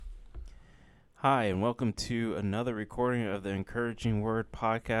Hi, and welcome to another recording of the Encouraging Word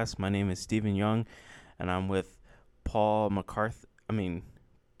podcast. My name is Stephen Young, and I'm with Paul McCarthy.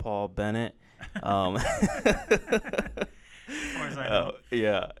 Paul Bennett. As far as I know.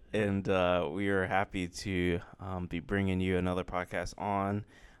 Yeah, and we are happy to be bringing you another podcast on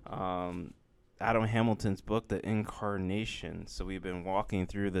Adam Hamilton's book, The Incarnation. So we've been walking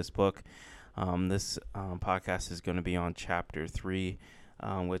through this book. This podcast is going to be on chapter 3.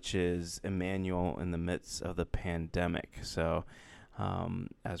 Which is Emmanuel in the midst of the pandemic. So,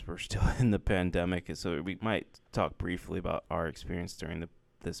 as we're still in the pandemic, so we might talk briefly about our experience during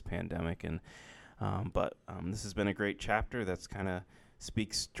this pandemic. But this has been a great chapter that's kind of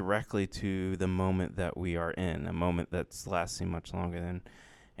speaks directly to the moment that we are in, a moment that's lasting much longer than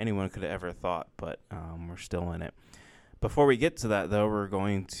anyone could have ever thought, but we're still in it. Before we get to that, though, we're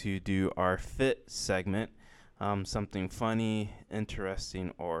going to do our Fit segment. Something funny,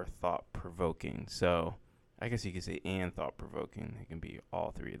 interesting, or thought-provoking. So I guess you could say and thought-provoking. It can be all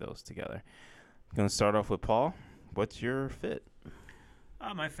three of those together. I'm going to start off with Paul. What's your fit?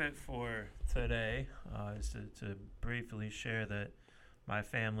 My fit for today is to briefly share that my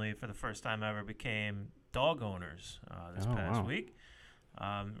family, for the first time ever, became dog owners this past week.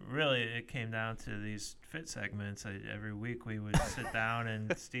 Really, it came down to these fit segments. Every week we would sit down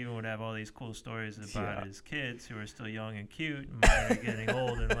and Stephen would have all these cool stories about his kids who are still young and cute, and mine are getting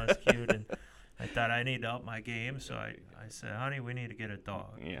old and less cute. And I thought I need to up my game, so I said, honey, we need to get a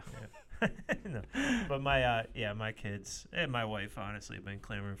dog. Yeah. No. But my kids and my wife, honestly, have been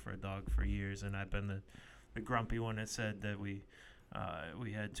clamoring for a dog for years, and I've been the grumpy one that said that we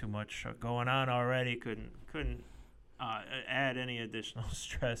had too much going on already, couldn't add any additional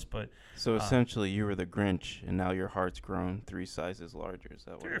stress. But so essentially you were the Grinch and now your heart's grown 3 sizes larger. Is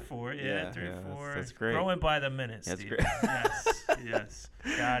that what? 3 or 4, yeah, 3 or 4. That's great. Growing by the minute, That's Steve. great. yes,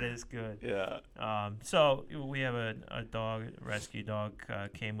 God is good. Yeah. So we have a dog, rescue dog,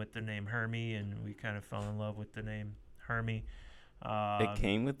 came with the name Hermie, and we kind of fell in love with the name Hermie. It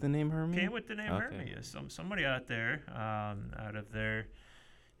came with the name Hermie? Came with the name Hermie. Somebody out there, out of their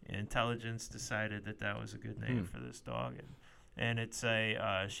intelligence, decided that was a good name for this dog, and it's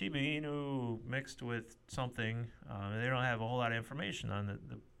a Shiba Inu mixed with something. They don't have a whole lot of information on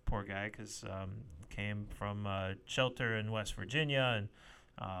the poor guy because came from a shelter in West Virginia, and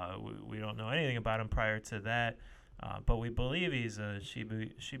we don't know anything about him prior to that. But we believe he's a Shiba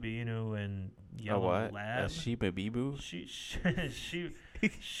Inu and yellow lab. A Shiba Bibu? Shiba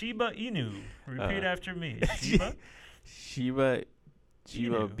Inu. Repeat after me. Shiba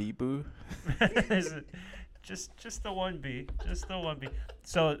Bibu? just the one B. Just the one B.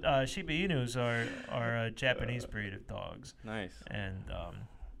 So Shiba Inus are a Japanese breed of dogs. Nice. And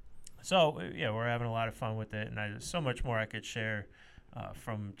we're having a lot of fun with it, and there's so much more I could share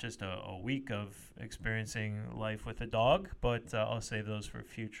from just a week of experiencing life with a dog, but I'll save those for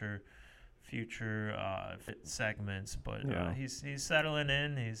future fit segments. But he's settling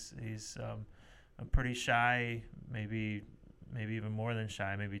in. He's pretty shy, maybe even more than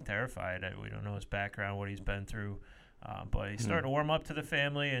shy, maybe terrified. We don't know his background, what he's been through, but he's starting to warm up to the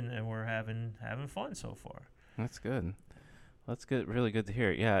family, and we're having fun so far. That's good. That's good. Really good to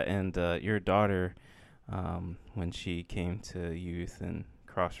hear. Yeah, and your daughter, when she came to youth and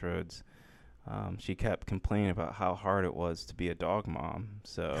Crossroads, she kept complaining about how hard it was to be a dog mom.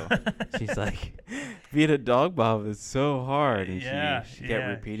 So she's like, being a dog mom is so hard. And she kept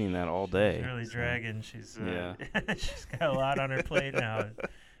repeating that all day. She's really dragging. She's she's got a lot on her plate now.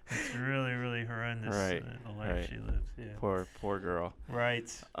 It's really, really horrendous, the life she lives. Yeah. Poor girl. Right.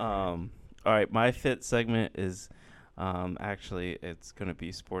 All right, my fit segment is actually it's going to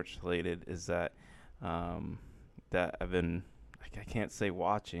be sports related. Is that that I've been, I can't say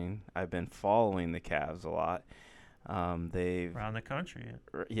watching. I've been following the Cavs a lot. They've around the country.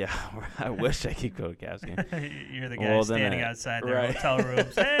 Yeah, I wish I could go to Cavs game. You're the guy standing outside their hotel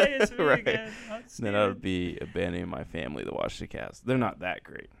rooms. Hey, it's me again. Then I would be abandoning my family to watch the Cavs. They're not that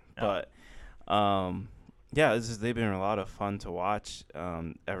great, but they've been a lot of fun to watch.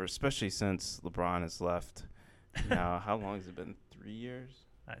 Especially since LeBron has left. Now, how long has it been? 3 years?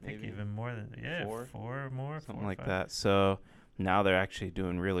 I think even more than 4 more, something like that. So now they're actually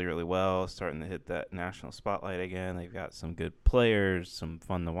doing really, really well, starting to hit that national spotlight again. They've got some good players, some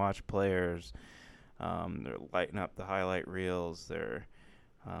fun to watch players. They're lighting up the highlight reels. They're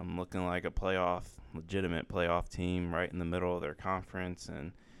looking like a legitimate playoff team right in the middle of their conference,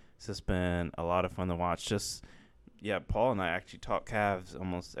 and it's just been a lot of fun to watch. Paul and I actually talk Cavs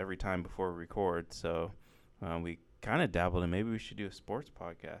almost every time before we record, so we kind of dabbled in. Maybe we should do a sports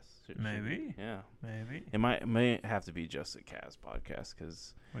podcast. Maybe. Yeah. Maybe. It may have to be just a Cavs podcast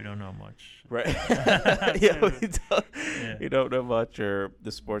because we don't know much. Right. We don't know much. Or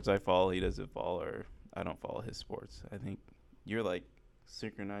the sports I follow, he doesn't follow, or I don't follow his sports. I think you're like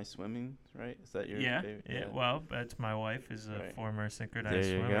synchronized swimming, right? Is that your favorite? Yeah. Well, that's my wife is a former synchronized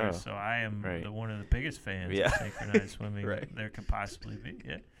there you swimmer, go. so I am one of the biggest fans Yeah. of synchronized swimming there could possibly be.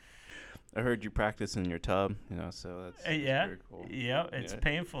 Yeah. I heard you practice in your tub, so that's very cool. Yeah, it's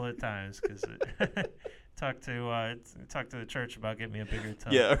painful at times because talk to the church about getting me a bigger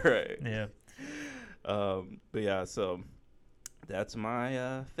tub. Yeah, right. Yeah. But yeah, so that's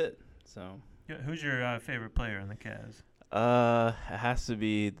my fit. So who's your favorite player in the Cavs? It has to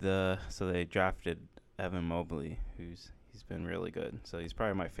be so they drafted Evan Mobley, he's been really good. So he's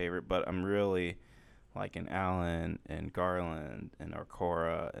probably my favorite, but I'm really liking Allen and Garland and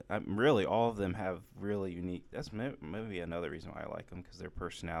Okoro. Really, all of them have really unique. That's maybe another reason why I like them, because their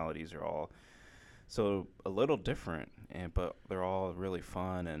personalities are all so a little different, but they're all really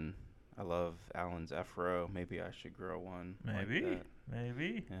fun. And I love Allen's afro. Maybe I should grow one. Maybe. Like that.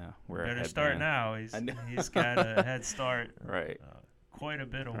 Maybe. Yeah. Better start now. He's got a head start. Right. Quite a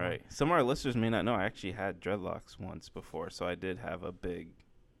bit of right. Some of our listeners may not know I actually had dreadlocks once before, so I did have a big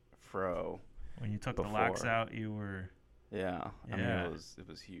fro. When you took the locks out, you were. Yeah. I mean, it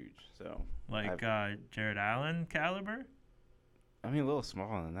was huge. So. Like Jared Allen caliber. I mean, a little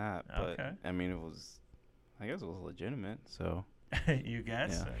smaller than that, but okay. I mean, I guess it was legitimate. So. You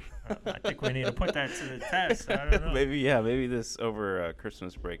guess? Yeah. I think we need to put that to the test. I don't know. Maybe this over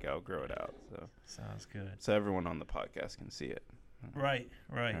Christmas break I'll grow it out. So. Sounds good. So everyone on the podcast can see it. Right.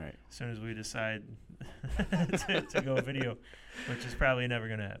 As soon as we decide to go video, which is probably never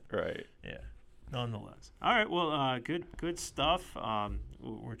going to happen. Right. Yeah. Nonetheless. All right. Well, good stuff.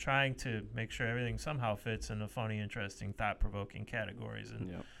 We're trying to make sure everything somehow fits in the funny, interesting, thought-provoking categories. And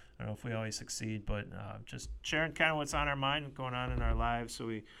I don't know if we always succeed, but just sharing kind of what's on our mind, going on in our lives, so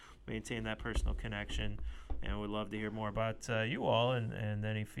we maintain that personal connection. And we'd love to hear more about you all, and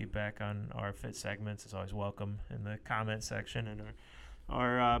any feedback on our fit segments is always welcome in the comment section in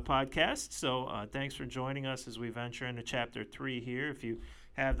our podcast. So thanks for joining us as we venture into Chapter 3 here. If you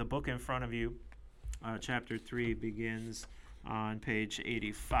have the book in front of you, Chapter 3 begins on page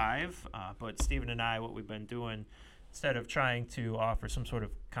 85. But Stephen and I, what we've been doing, instead of trying to offer some sort of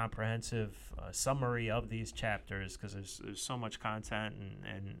comprehensive summary of these chapters, because there's so much content,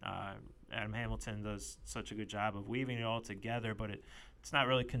 and Adam Hamilton does such a good job of weaving it all together, but it's not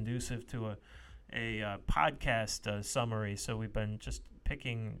really conducive to a podcast summary. So we've been just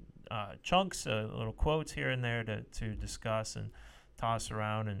picking chunks, little quotes here and there to discuss and toss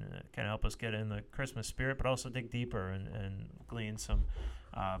around, and kind of help us get in the Christmas spirit, but also dig deeper and glean some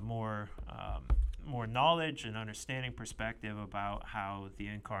more knowledge and understanding perspective about how the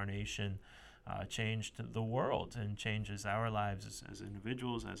incarnation changed the world and changes our lives as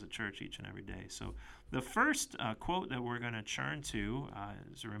individuals, as a church, each and every day. So the first quote that we're going to turn to,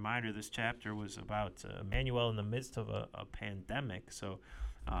 as a reminder, this chapter was about Emmanuel in the midst of a pandemic. So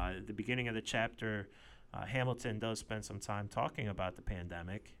at the beginning of the chapter, Hamilton does spend some time talking about the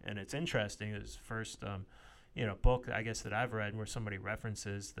pandemic, and it's interesting. It's first book, I guess, that I've read where somebody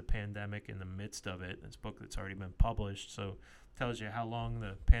references the pandemic in the midst of it. It's a book that's already been published, so tells you how long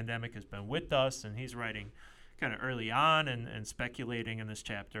the pandemic has been with us. And he's writing kind of early on and speculating in this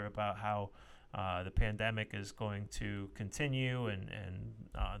chapter about how the pandemic is going to continue and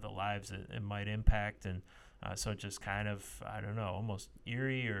the lives it might impact. And so just kind of, I don't know, almost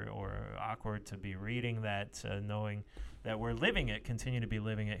eerie or awkward to be reading that, knowing that we're living it, continue to be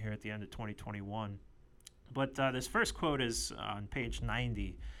living it here at the end of 2021. But this first quote is on page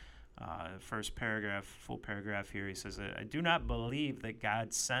 90, first paragraph, full paragraph here. He says, I do not believe that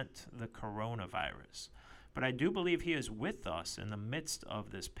God sent the coronavirus, but I do believe he is with us in the midst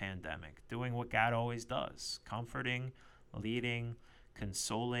of this pandemic, doing what God always does, comforting, leading,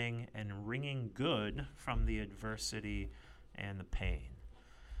 consoling, and wringing good from the adversity and the pain.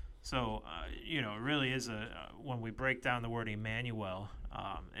 So, it really is when we break down the word Emmanuel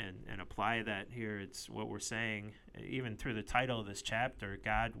and apply that here, it's what we're saying, even through the title of this chapter,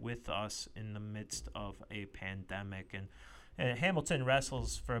 God with us in the midst of a pandemic. And Hamilton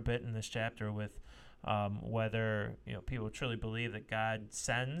wrestles for a bit in this chapter with whether people truly believe that God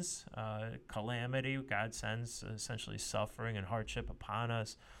sends calamity, God sends essentially suffering and hardship upon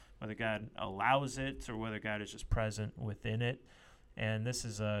us, whether God allows it or whether God is just present within it. And this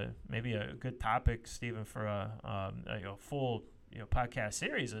is maybe a good topic, Stephen, for a full podcast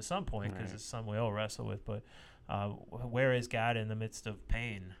series at some point, because it's something we all wrestle with. But where is God in the midst of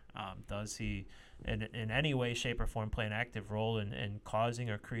pain? Does he, in any way, shape, or form, play an active role in causing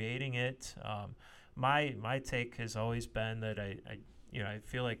or creating it? My take has always been that I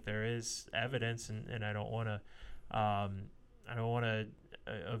feel like there is evidence, and I don't want to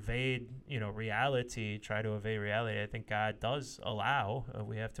evade reality, try to evade reality. I think God does allow.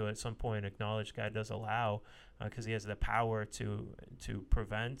 We have to at some point acknowledge God does allow, because He has the power to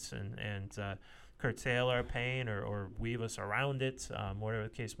prevent and curtail our pain or weave us around it, whatever the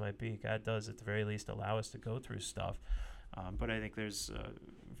case might be. God does at the very least allow us to go through stuff, but I think there's a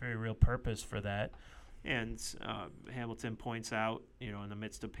very real purpose for that. And Hamilton points out, in the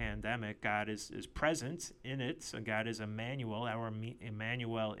midst of pandemic, God is present in it. So God is Emmanuel, our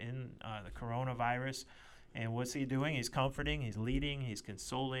Emmanuel in the coronavirus. And what's He doing? He's comforting, He's leading, He's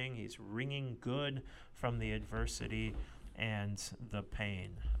consoling, He's wringing good from the adversity and the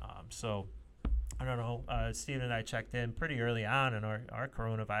pain. So I don't know. Steve and I checked in pretty early on in our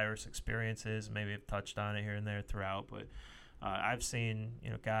coronavirus experiences. Maybe have touched on it here and there throughout, but I've seen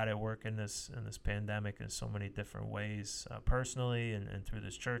God at work in this pandemic in so many different ways, personally and through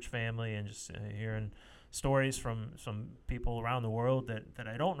this church family, and just hearing stories from some people around the world that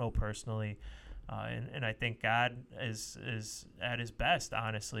I don't know personally, and I think God is at His best,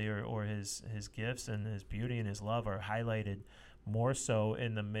 honestly, or His gifts and His beauty and His love are highlighted more so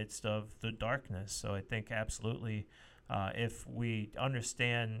in the midst of the darkness. So I think absolutely. If we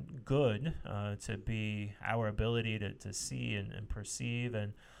understand good to be our ability to see and perceive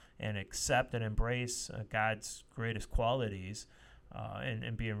and accept and embrace God's greatest qualities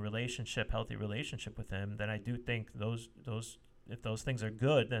and be in healthy relationship with Him, then I do think those if those things are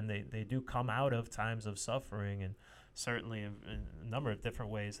good, then they do come out of times of suffering, and certainly in a number of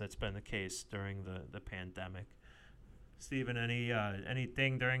different ways that's been the case during the pandemic. Stephen,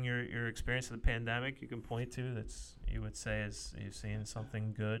 anything during your experience of the pandemic you can point to that's you would say is you've seen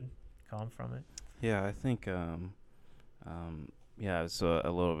something good come from it? Yeah, I think it's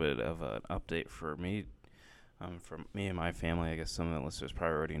a little bit of an update for me. For me and my family, I guess some of the listeners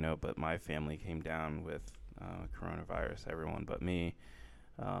probably already know, but my family came down with coronavirus. Everyone but me,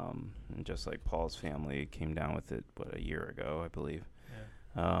 and just like Paul's family came down with it a year ago, I believe.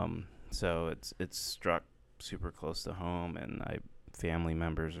 Yeah. So it's struck super close to home, and family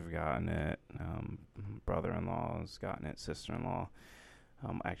members have gotten it. Brother-in-law has gotten it, sister-in-law.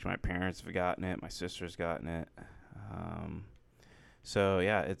 Actually, my parents have gotten it. My sister's gotten it. So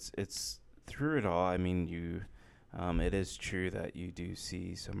yeah, it's through it all. I mean, it is true that you do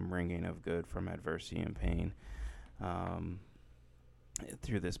see some wringing of good from adversity and pain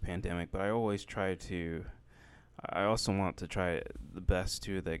through this pandemic. But I always I also want to try the best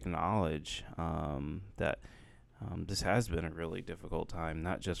to acknowledge that this has been a really difficult time,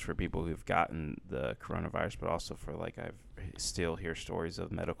 not just for people who've gotten the coronavirus, but also for I still hear stories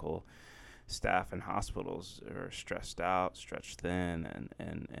of medical staff in hospitals are stressed out, stretched thin,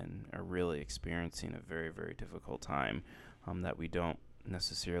 and are really experiencing a very, very difficult time that we don't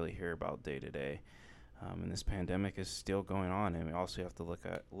necessarily hear about day to day. And this pandemic is still going on, and we also have to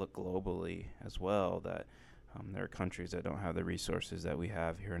look globally as well, that there are countries that don't have the resources that we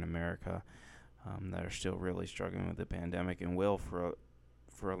have here in America, that are still really struggling with the pandemic and will for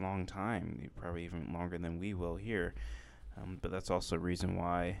a long time, probably even longer than we will here. But that's also a reason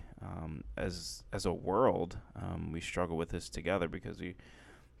why, as a world, we struggle with this together, because we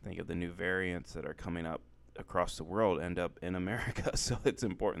think of the new variants that are coming up across the world end up in America. So it's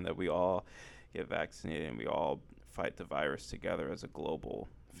important that we all get vaccinated and we all fight the virus together as a global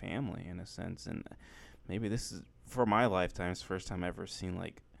family, in a sense. And maybe this is, for my lifetime, it's the first time I've ever seen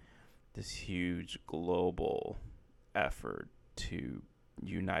this huge global effort to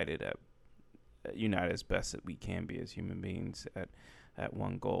unite as best that we can be as human beings at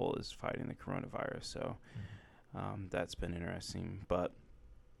one goal, is fighting the coronavirus. So that's been interesting. But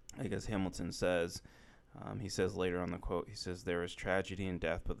I guess Hamilton says, he says later on the quote, he says, "There is tragedy and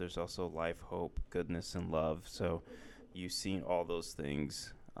death, but there's also life, hope, goodness, and love." So you've seen all those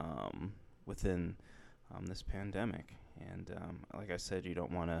things within this pandemic. And like I said, you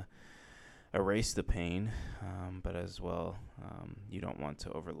don't want to erase the pain, but as well, you don't want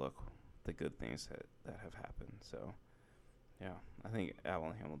to overlook the good things that have happened. So yeah, I think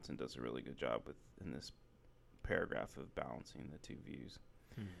Alan Hamilton does a really good job in this paragraph of balancing the two views.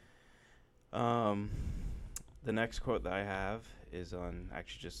 The next quote that I have is on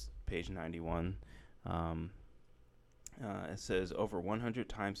actually just page 91. It says, "Over 100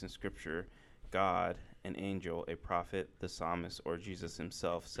 times in Scripture, God, an angel, a prophet, the psalmist, or Jesus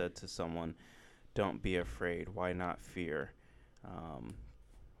himself said to someone, 'Don't be afraid. Why not fear?'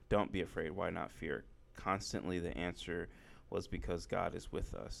 Don't be afraid. Why not fear? constantly the answer was because God is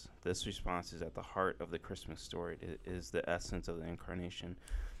with us. This response is at the heart of the Christmas story. It is the essence of the incarnation.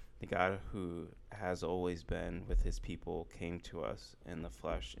 The God who has always been with his people came to us in the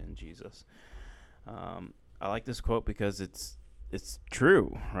flesh in Jesus. I like this quote because it's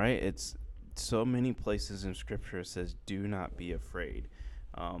true, right? It's so many places in Scripture it says, "Do not be afraid."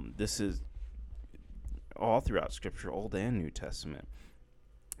 This is all throughout Scripture, Old and New Testament.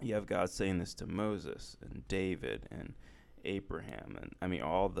 You have God saying this to Moses and David and Abraham, and I mean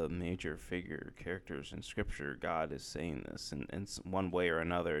all the major figure characters in Scripture. God is saying this in one way or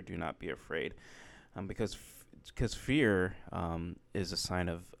another. Do not be afraid, because fear is a sign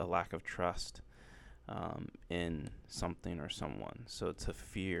of a lack of trust in something or someone. So to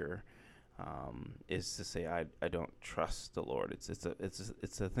fear is to say I don't trust the Lord.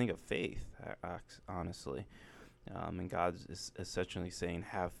 It's a thing of faith, honestly. And God is essentially saying,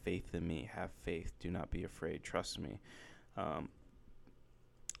 have faith in me, have faith, do not be afraid, trust me. And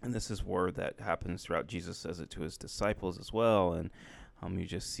this is word that happens throughout. Jesus says it to his disciples as well. And you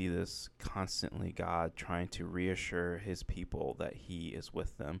just see this constantly, God trying to reassure his people that he is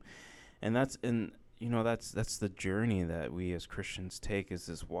with them. And that's the journey that we as Christians take, is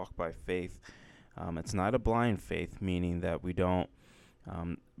this walk by faith. It's not a blind faith, meaning that we don't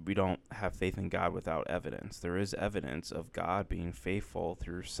have faith in God without evidence. There is evidence of God being faithful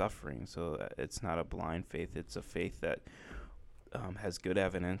through suffering. So it's not a blind faith. It's a faith that has good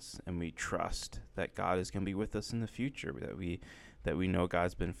evidence, and we trust that God is going to be with us in the future, that we know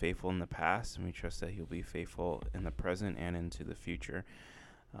God's been faithful in the past, and we trust that he'll be faithful in the present and into the future.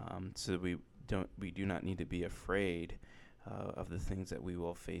 So we do not need to be afraid of the things that we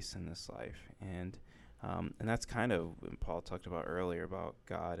will face in this life. And that's kind of what Paul talked about earlier about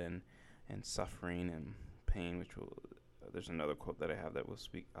God and suffering and pain, which there's another quote that I have that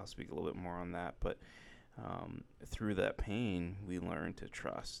I'll speak a little bit more on that. But through that pain, we learn to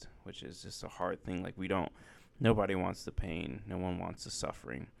trust, which is just a hard thing. Like nobody wants the pain. No one wants the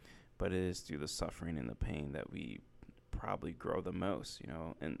suffering, but it is through the suffering and the pain that we probably grow the most,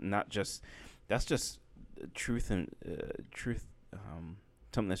 and that's just truth and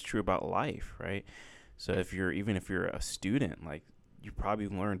something that's true about life, right? So if you're a student, like, you probably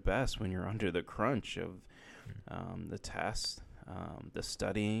learn best when you're under the crunch of the test, the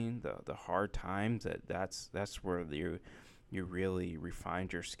studying, the hard times. That's where you really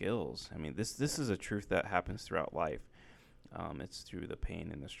refined your skills. I mean, this is a truth that happens throughout life. It's through the pain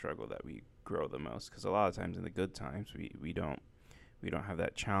and the struggle that we grow the most, because a lot of times in the good times we don't have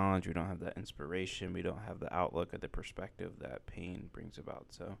that challenge, we don't have that inspiration, we don't have the outlook or the perspective that pain brings about.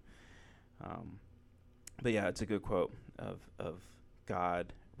 So but yeah, it's a good quote of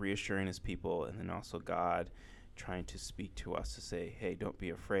God reassuring his people, and then also God trying to speak to us to say, hey, don't be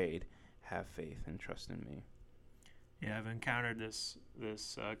afraid, have faith and trust in me. Yeah, I've encountered this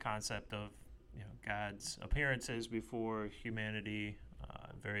concept of God's appearances before humanity,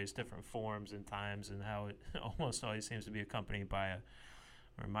 various different forms and times, and how it almost always seems to be accompanied by a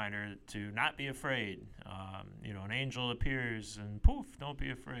reminder to not be afraid. An angel appears and poof, don't be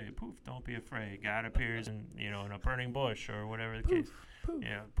afraid. Poof, don't be afraid. God appears in a burning bush or whatever the case. Poof.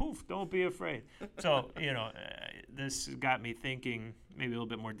 Poof, don't be afraid. So this got me thinking maybe a little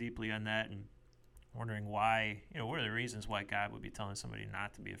bit more deeply on that, and wondering why, what are the reasons why God would be telling somebody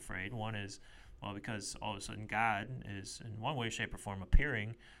not to be afraid? One is, well, because all of a sudden God is in one way, shape, or form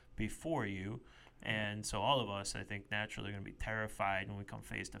appearing before you. And so all of us, I think, naturally are going to be terrified when we come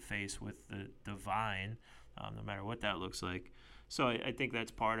face to face with the divine, no matter what that looks like. So I think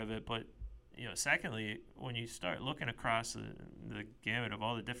that's part of it. But, secondly, when you start looking across the gamut of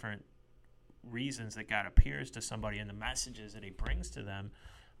all the different reasons that God appears to somebody and the messages that he brings to them,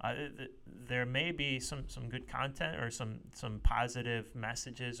 there may be some good content or some positive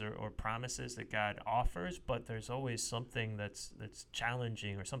messages or promises that God offers, but there's always something that's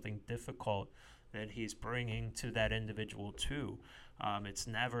challenging or something difficult that he's bringing to that individual too. It's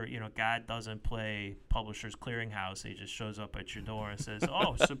never, God doesn't play Publishers Clearinghouse. He just shows up at your door and says,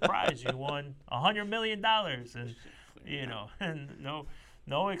 "Oh, surprise! You won $100 million," and and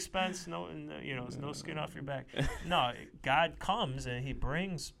no expense, no skin off your back. No, God comes and he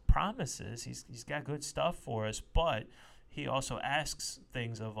brings promises. He's got good stuff for us, but he also asks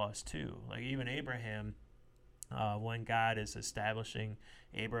things of us too. Like even Abraham, when God is establishing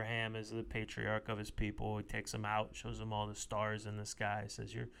Abraham is the patriarch of his people. He takes them out, shows them all the stars in the sky,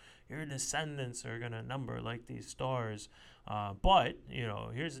 says, your descendants are going to number like these stars. But,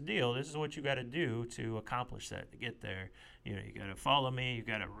 here's the deal. This is what you got to do to accomplish that, to get there. You got to follow me. You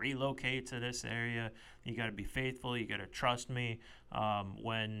got to relocate to this area. You got to be faithful. You got to trust me.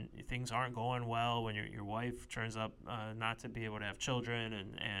 When things aren't going well, when your wife turns up not to be able to have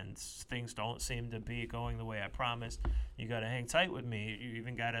children and things don't seem to be going the way I promised, you got to hang tight with me. You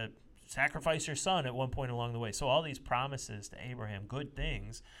even got to sacrifice your son at one point along the way. So all these promises to Abraham, good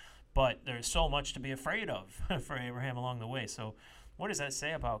things, but there's so much to be afraid of for Abraham along the way. So what does that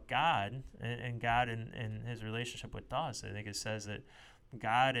say about God and God and his relationship with us? I think it says that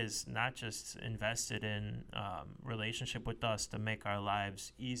God is not just invested in relationship with us to make our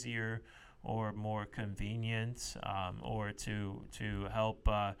lives easier or more convenient, or to help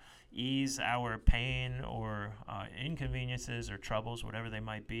ease our pain or inconveniences or troubles, whatever they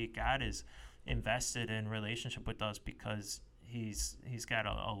might be. God is invested in relationship with us because He's got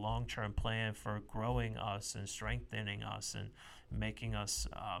a long-term plan for growing us and strengthening us and making us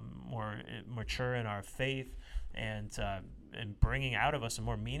more mature in our faith and bringing out of us a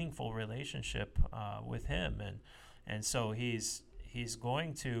more meaningful relationship with Him. And so He's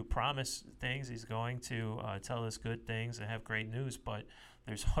going to promise things. He's going to tell us good things and have great news, but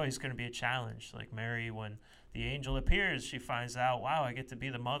there's always going to be a challenge. Like Mary, when the angel appears, she finds out, wow, I get to be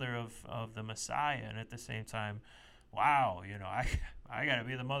the mother of the Messiah. And at the same time, wow, I got to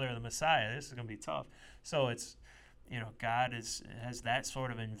be the mother of the Messiah. This is going to be tough. So it's, God has that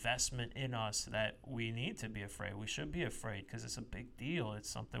sort of investment in us that we need to be afraid. We should be afraid because it's a big deal. It's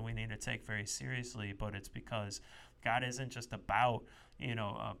something we need to take very seriously, but it's because God isn't just about,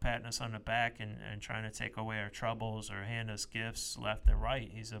 patting us on the back and trying to take away our troubles or hand us gifts left and right.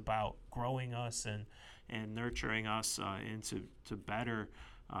 He's about growing us and nurturing us into better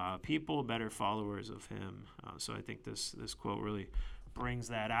people, better followers of Him. So I think this quote really brings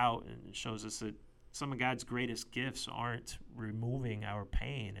that out and shows us that some of God's greatest gifts aren't removing our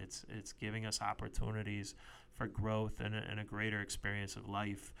pain. It's giving us opportunities for growth and a greater experience of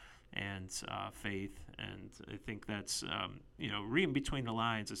life and faith. And I think that's, reading between the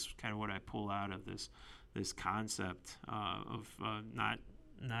lines is kind of what I pull out of this concept of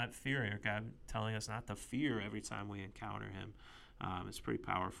not fearing, or God telling us not to fear every time we encounter Him. It's pretty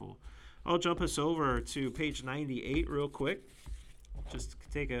powerful. I'll jump us over to page 98 real quick. Just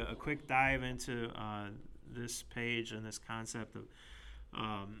take a quick dive into this page and this concept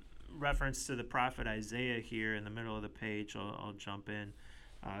of reference to the prophet Isaiah here in the middle of the page. I'll jump in.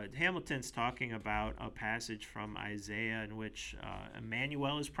 Hamilton's talking about a passage from Isaiah in which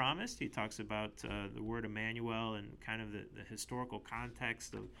Emmanuel is promised. He talks about the word Emmanuel and kind of the historical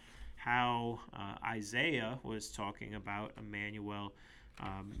context of how Isaiah was talking about Emmanuel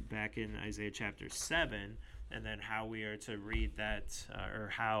back in Isaiah chapter 7, and then how we are to read that, or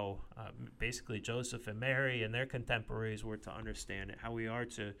how basically Joseph and Mary and their contemporaries were to understand it, how we are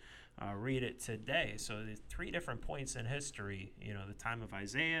to read it today. So the three different points in history, the time of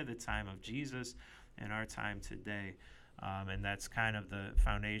Isaiah, the time of Jesus, and our time today. And that's kind of the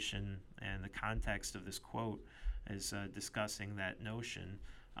foundation and the context of this quote is discussing that notion.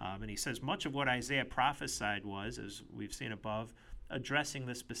 And he says, much of what Isaiah prophesied was, as we've seen above, addressing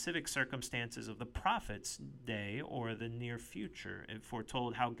the specific circumstances of the prophet's day or the near future. It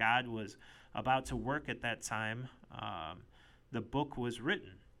foretold how God was about to work at that time the book was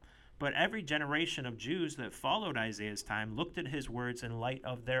written. But every generation of Jews that followed Isaiah's time looked at his words in light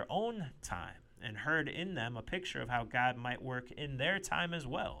of their own time and heard in them a picture of how God might work in their time as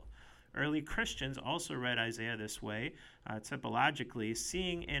well. Early Christians also read Isaiah this way, typologically,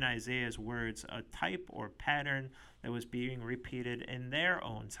 seeing in Isaiah's words a type or pattern that was being repeated in their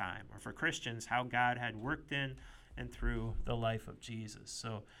own time, or for Christians, how God had worked in and through the life of Jesus.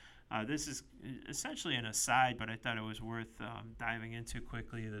 So this is essentially an aside, but I thought it was worth diving into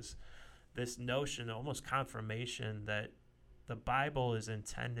quickly, this notion, almost confirmation, that the Bible is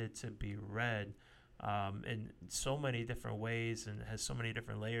intended to be read in so many different ways and has so many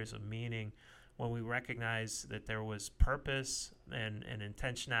different layers of meaning. When we recognize that there was purpose and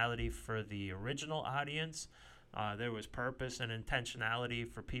intentionality for the original audience, there was purpose and intentionality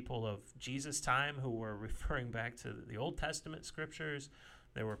for people of Jesus' time who were referring back to the Old Testament scriptures.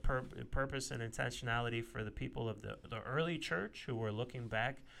 There were purpose and intentionality for the people of the early church who were looking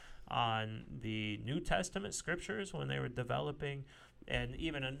back on the New Testament scriptures when they were developing. And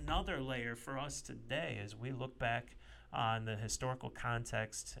even another layer for us today as we look back on the historical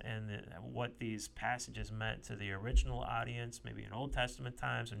context and what these passages meant to the original audience, maybe in Old Testament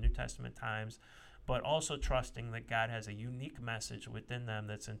times or New Testament times, but also trusting that God has a unique message within them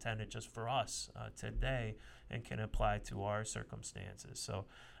that's intended just for us today and can apply to our circumstances. So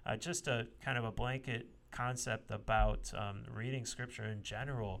just a kind of a blanket concept about reading Scripture in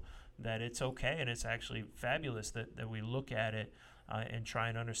general, that it's okay and it's actually fabulous that we look at it and try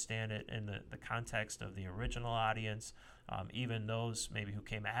and understand it in the context of the original audience, even those maybe who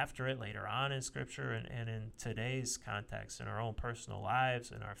came after it later on in Scripture, and in today's context, in our own personal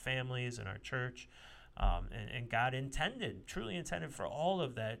lives, in our families, in our church. And God truly intended for all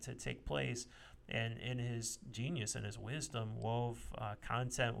of that to take place, and in His genius and His wisdom wove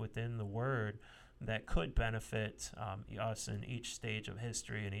content within the Word that could benefit us in each stage of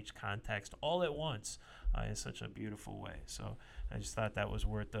history and each context all at once in such a beautiful way. So I just thought that was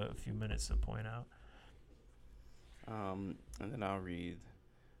worth a few minutes to point out. And then I'll read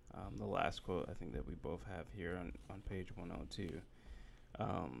the last quote I think that we both have here on page 102.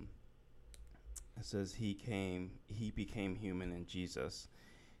 It says, he became human in Jesus.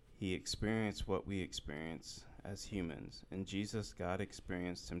 He experienced what we experience as humans. In Jesus, God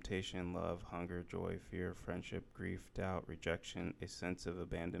experienced temptation, love, hunger, joy, fear, friendship, grief, doubt, rejection, a sense of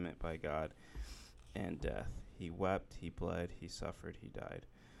abandonment by God, and death. He wept, he bled, he suffered, he died.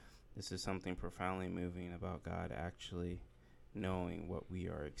 This is something profoundly moving about God actually knowing what we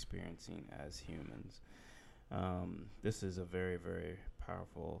are experiencing as humans. This is a very, very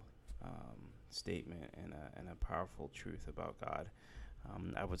powerful statement and a powerful truth about God.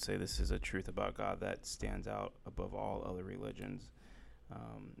 I would say this is a truth about God that stands out above all other religions.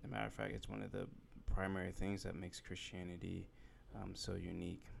 As a matter of fact, it's one of the primary things that makes Christianity so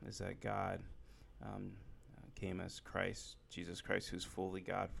unique, is that God came as Christ, Jesus Christ, who's fully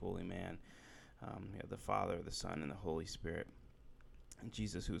God, fully man. We have the Father, the Son, and the Holy Spirit. And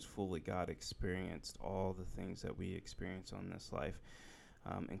Jesus, who's fully God, experienced all the things that we experience on this life,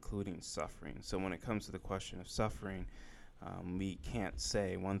 including suffering. So when it comes to the question of suffering, we can't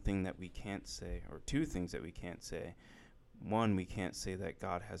say one thing that we can't say, or two things that we can't say. One, we can't say that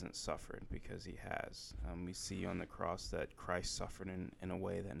God hasn't suffered, because he has. We see on the cross that Christ suffered in a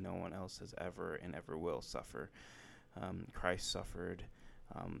way that no one else has ever and ever will suffer. Christ suffered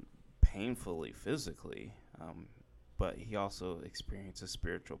painfully, physically, but he also experienced a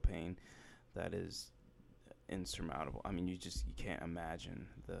spiritual pain that is insurmountable. I mean, you can't imagine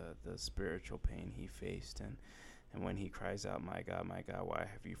the spiritual pain he faced. And when he cries out, my God, why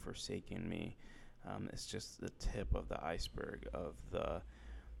have you forsaken me? It's just the tip of the iceberg of the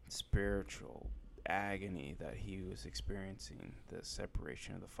spiritual agony that he was experiencing, the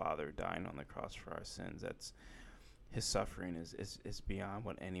separation of the Father, dying on the cross for our sins. His suffering is beyond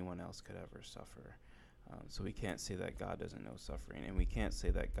what anyone else could ever suffer. So we can't say that God doesn't know suffering, and we can't say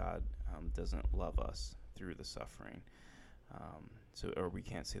that God doesn't love us through the suffering. Or we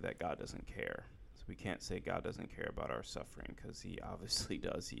can't say that God doesn't care. So we can't say God doesn't care about our suffering, because he obviously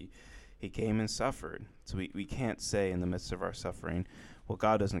does. He came and suffered. So we can't say in the midst of our suffering, well,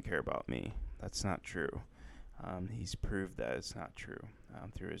 God doesn't care about me. That's not true. He's proved that it's not true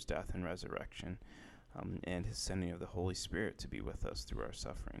through his death and resurrection, and his sending of the Holy Spirit to be with us through our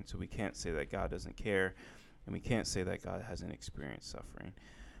suffering. So we can't say that God doesn't care, and we can't say that God hasn't experienced suffering.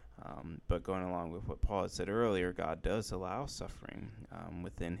 But going along with what Paul had said earlier, God does allow suffering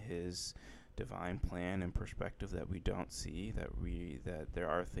within his divine plan and perspective that we don't see, that there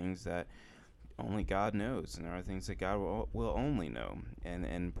are things that only God knows, and there are things that God will only know.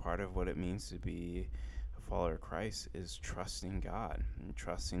 And part of what it means to be a follower of Christ is trusting God and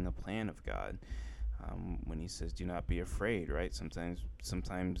trusting the plan of God. When he says, do not be afraid, right?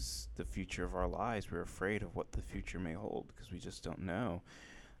 Sometimes the future of our lives, we're afraid of what the future may hold, because we just don't know.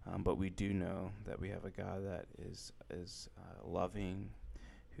 But we do know that we have a God that is loving,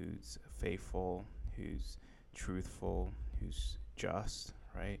 who's faithful, who's truthful, who's just,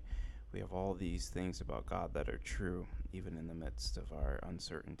 right? We have all these things about God that are true, even in the midst of our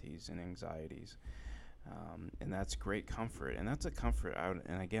uncertainties and anxieties. And that's great comfort. And that's a comfort, I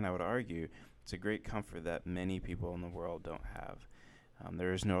would argue, it's a great comfort that many people in the world don't have.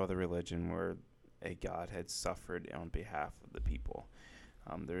 There is no other religion where a God had suffered on behalf of the people.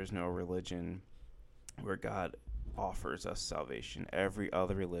 There is no religion where God offers us salvation. Every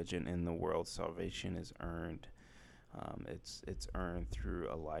other religion in the world, salvation is earned. It's earned through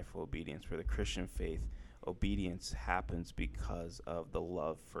a life of obedience. For the Christian faith, obedience happens because of the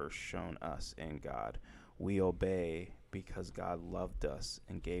love first shown us in God. We obey because God loved us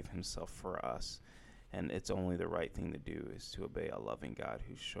and gave himself for us. And it's only the right thing to do is to obey a loving God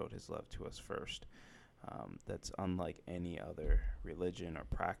who showed his love to us first. That's unlike any other religion or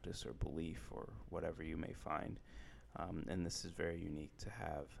practice or belief or whatever you may find. And this is very unique to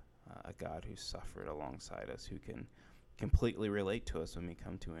have a God who suffered alongside us, who can completely relate to us when we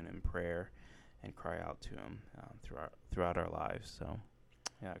come to him in prayer and cry out to him throughout our lives. So,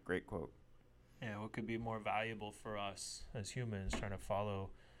 yeah, great quote. Yeah, what could be more valuable for us as humans trying to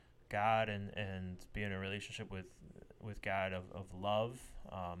follow God and be in a relationship with God of love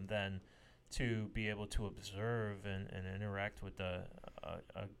than to be able to observe and interact with a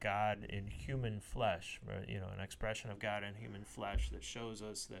God in human flesh, right? An expression of God in human flesh that shows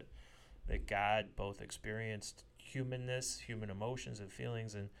us that God both experienced humanness, human emotions and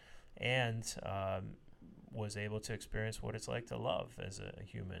feelings, and was able to experience what it's like to love as a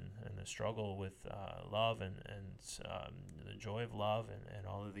human, and the struggle with love and the joy of love and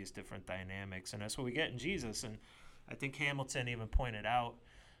all of these different dynamics. And that's what we get in Jesus. And I think Hamilton even pointed out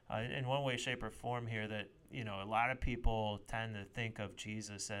in one way, shape, or form here that a lot of people tend to think of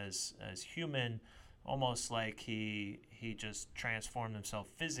Jesus as human, almost like he just transformed himself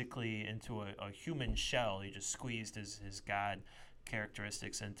physically into a human shell. He just squeezed his God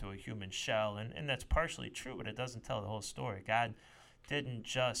characteristics into a human shell, and that's partially true, but it doesn't tell the whole story. God didn't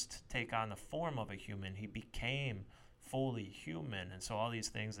just take on the form of a human, he became fully human. And so all these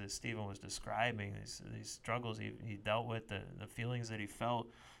things that Stephen was describing, these struggles he dealt with, the feelings that he felt,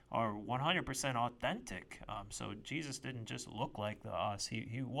 are 100% authentic. So Jesus didn't just look like us,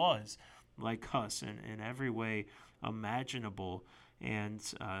 he was like us in every way imaginable. And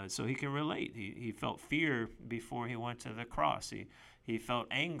so he can relate. He felt fear before he went to the cross. He felt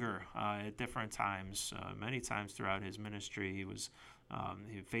anger at different times. Many times throughout his ministry, he was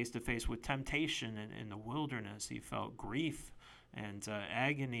face to face with temptation in the wilderness. He felt grief and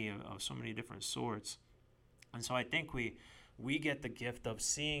agony of so many different sorts. And so I think we get the gift of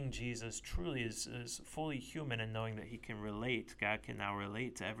seeing Jesus truly as fully human and knowing that he can relate. God can now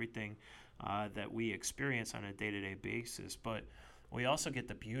relate to everything that we experience on a day-to-day basis. But we also get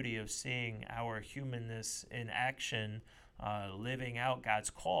the beauty of seeing our humanness in action, living out God's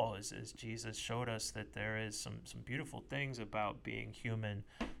call, as Jesus showed us that there is some beautiful things about being human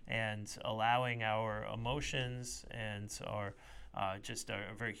and allowing our emotions and our just our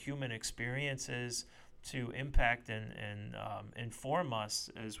very human experiences to impact and inform us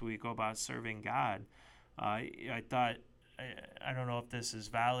as we go about serving God. I thought, I don't know if this is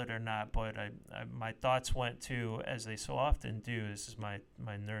valid or not, but my thoughts went to, as they so often do, this is my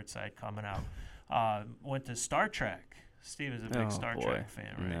nerd side coming out, went to Star Trek. Steve is a big Star Trek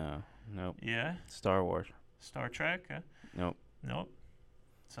fan, right? No, nope. Yeah? Star Wars. Star Trek? Nope. Nope.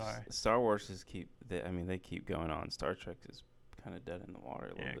 Sorry. Star Wars they keep going on. Star Trek is kind of dead in the water a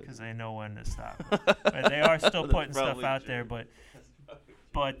little bit. Yeah, because they know when to stop. But they are still putting stuff out there, but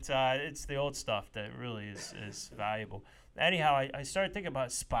it's the old stuff that really is valuable. Anyhow, I started thinking about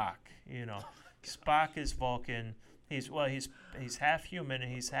Spock. Spock is Vulcan. He's half human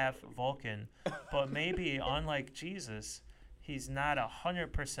and he's half Vulcan, but maybe unlike Jesus, he's not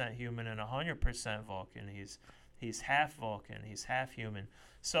 100% human and 100% Vulcan. He's half Vulcan. He's half human.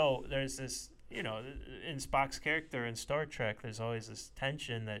 So there's this, in Spock's character in Star Trek, there's always this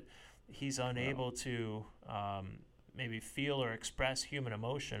tension that he's unable to maybe feel or express human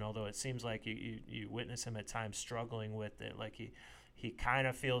emotion, although it seems like you witness him at times struggling with it, like he kind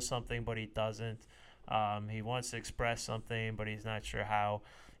of feels something but he doesn't. He wants to express something but he's not sure how.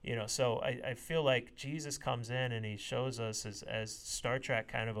 So I feel like Jesus comes in and he shows us, as Star Trek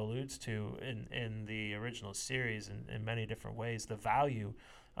kind of alludes to in the original series in many different ways, the value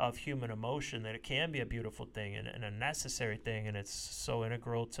of human emotion, that it can be a beautiful thing and a necessary thing, and it's so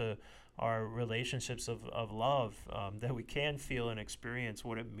integral to our relationships of love, that we can feel and experience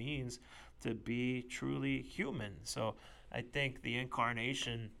what it means to be truly human. So I think the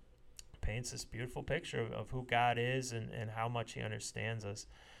incarnation paints this beautiful picture of who God is and how much he understands us.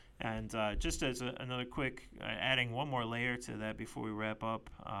 And just as another quick, adding one more layer to that before we wrap up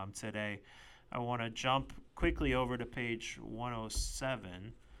today, I want to jump quickly over to page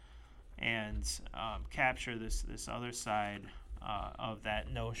 107 and capture this other side of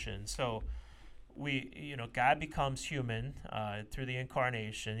that notion. So God becomes human through the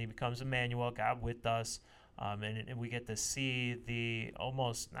incarnation. He becomes Emmanuel, God with us. And we get to see the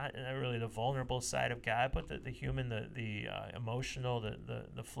almost not really the vulnerable side of God, but the human, the emotional,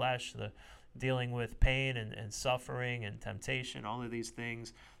 the flesh, the dealing with pain and suffering and temptation, all of these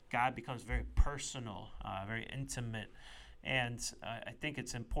things. God becomes very personal, very intimate. And I think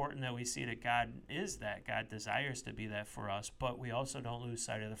it's important that we see that God is that. God desires to be that for us, but we also don't lose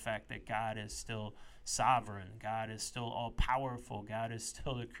sight of the fact that God is still sovereign. God is still all-powerful. God is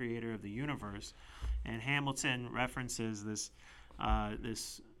still the creator of the universe. And Hamilton references this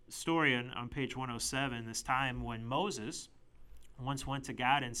story on page 107, this time when Moses once went to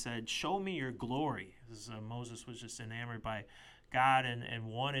God and said, "Show me your glory." Moses was just enamored by God and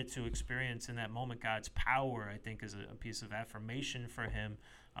wanted to experience in that moment God's power. I think is a piece of affirmation for him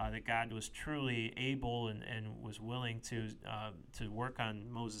that God was truly able and was willing to work on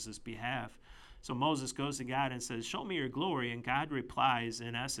Moses' behalf. So Moses goes to God and says, "Show me your glory," and God replies,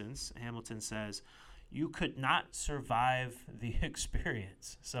 in essence, Hamilton says, "You could not survive the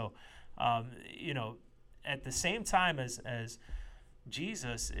experience." So, at the same time as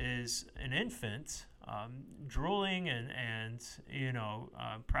Jesus is an infant, drooling and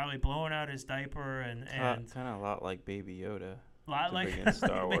probably blowing out his diaper and kind of a lot like Baby Yoda. A lot like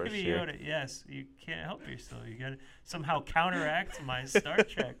Star Wars Baby Yoda. Yes, you can't help yourself. You got to somehow counteract my Star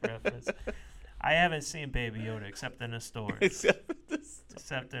Trek reference. I haven't seen Baby Yoda except in the stores.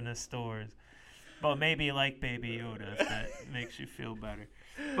 Except in the stores. But maybe like Baby Yoda if that makes you feel better.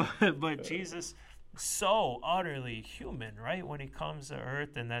 But Jesus, so utterly human, right? When he comes to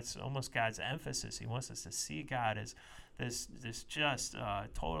earth, and that's almost God's emphasis. He wants us to see God as this just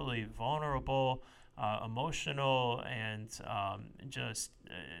totally vulnerable, emotional, and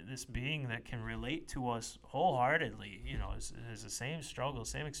this being that can relate to us wholeheartedly. Has the same struggles,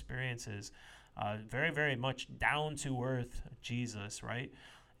 same experiences, very, very much down to earth Jesus, right?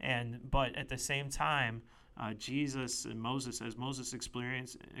 But at the same time, Jesus and Moses, as Moses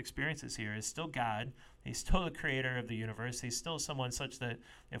experiences here, is still God. He's still the creator of the universe. He's still someone such that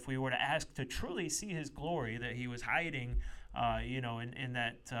if we were to ask to truly see his glory that he was hiding, in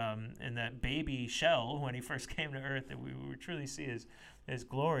that baby shell when he first came to earth, that we would truly see his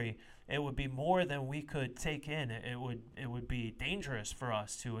glory, it would be more than we could take in. It would be dangerous for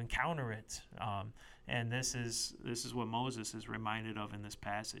us to encounter it. And this is what Moses is reminded of in this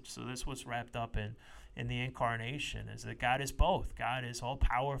passage. So this was wrapped up in the incarnation, is that God is both. God is all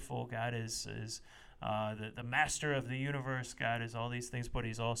powerful. God is the master of the universe. God is all these things, but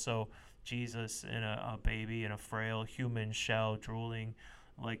he's also Jesus in a baby in a frail human shell, drooling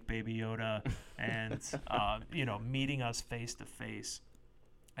like Baby Yoda, and meeting us face to face.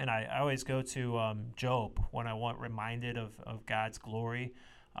 And I always go to Job when I want reminded of God's glory.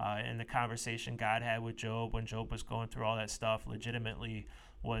 In the conversation God had with Job when Job was going through all that stuff, legitimately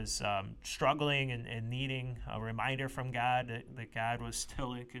was struggling and needing a reminder from God that God was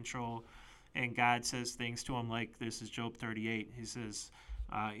still in control. And God says things to him like, this is Job 38. He says,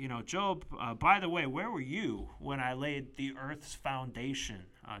 Job, by the way, where were you when I laid the earth's foundation?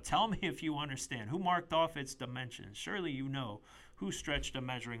 Tell me if you understand. Who marked off its dimensions? Surely you know. Who stretched a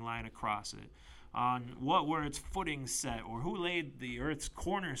measuring line across it? On what were its footings set? Or who laid the earth's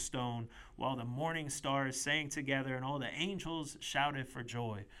cornerstone while the morning stars sang together and all the angels shouted for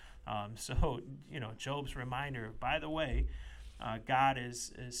joy? Job's reminder, by the way, God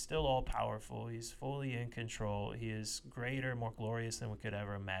is still all-powerful. He's fully in control. He is greater, more glorious than we could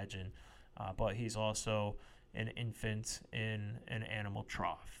ever imagine. But he's also an infant in an animal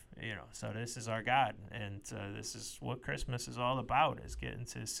trough. So this is our God, and this is what Christmas is all about, is getting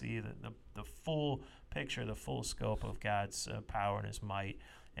to see the full picture, the full scope of God's power and his might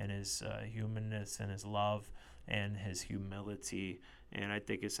and his humanness and his love and his humility. And I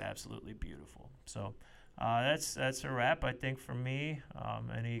think it's absolutely beautiful. So that's a wrap, I think, for me.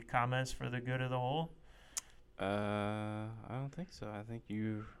 Any comments for the good of the whole? I don't think so. I think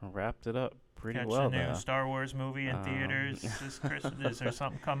you wrapped it up pretty Catch well. Catch a new Star Wars movie in theaters this Christmas. Is there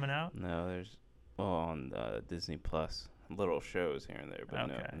something coming out? No, there's on Disney Plus, little shows here and there,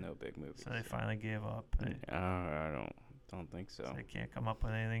 but no big movies. So they finally gave up. I don't think so. They can't come up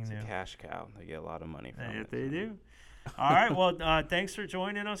with anything new. It's a cash cow. They get a lot of money from it. They do. All right. Well, thanks for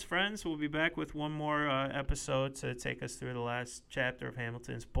joining us, friends. We'll be back with one more episode to take us through the last chapter of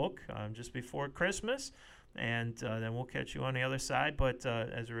Hamilton's book just before Christmas. And then we'll catch you on the other side. But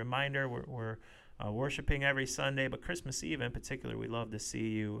as a reminder, we're worshiping every Sunday, but Christmas Eve in particular, we'd love to see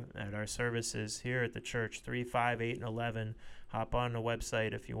you at our services here at the church, 3, 5, 8, and 11. Hop on the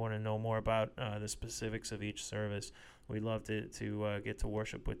website if you want to know more about the specifics of each service. We'd love to get to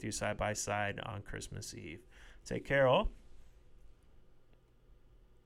worship with you side by side on Christmas Eve. Take care, all.